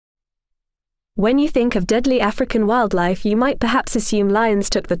When you think of deadly African wildlife, you might perhaps assume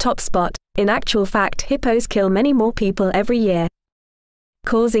lions took the top spot. In actual fact, hippos kill many more people every year,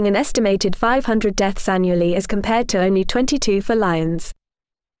 causing an estimated 500 deaths annually as compared to only 22 for lions.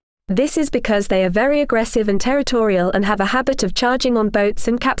 This is because they are very aggressive and territorial and have a habit of charging on boats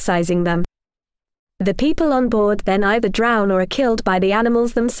and capsizing them. The people on board then either drown or are killed by the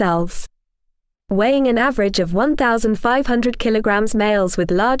animals themselves. Weighing an average of 1,500 kilograms, males with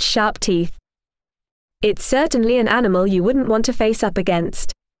large sharp teeth. It's certainly an animal you wouldn't want to face up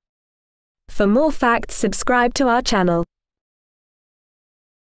against. For more facts, subscribe to our channel.